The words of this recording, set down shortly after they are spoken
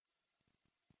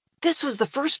This was the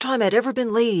first time I'd ever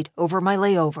been late over my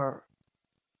layover.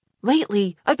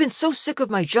 Lately, I've been so sick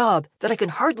of my job that I can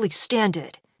hardly stand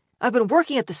it. I've been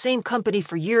working at the same company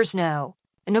for years now,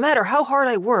 and no matter how hard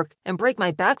I work and break my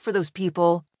back for those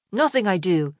people, nothing I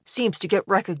do seems to get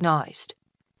recognized.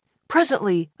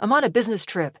 Presently, I'm on a business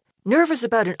trip, nervous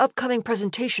about an upcoming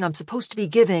presentation I'm supposed to be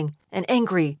giving, and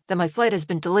angry that my flight has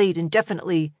been delayed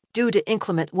indefinitely due to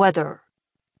inclement weather.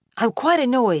 I'm quite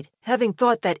annoyed, having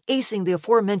thought that acing the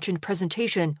aforementioned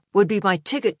presentation would be my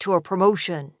ticket to a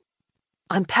promotion.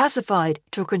 I'm pacified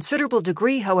to a considerable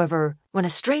degree, however, when a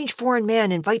strange foreign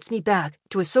man invites me back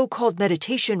to a so-called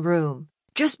meditation room,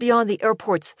 just beyond the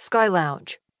airport's Sky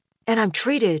Lounge, and I'm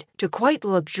treated to quite the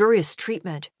luxurious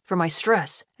treatment for my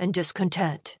stress and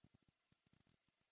discontent.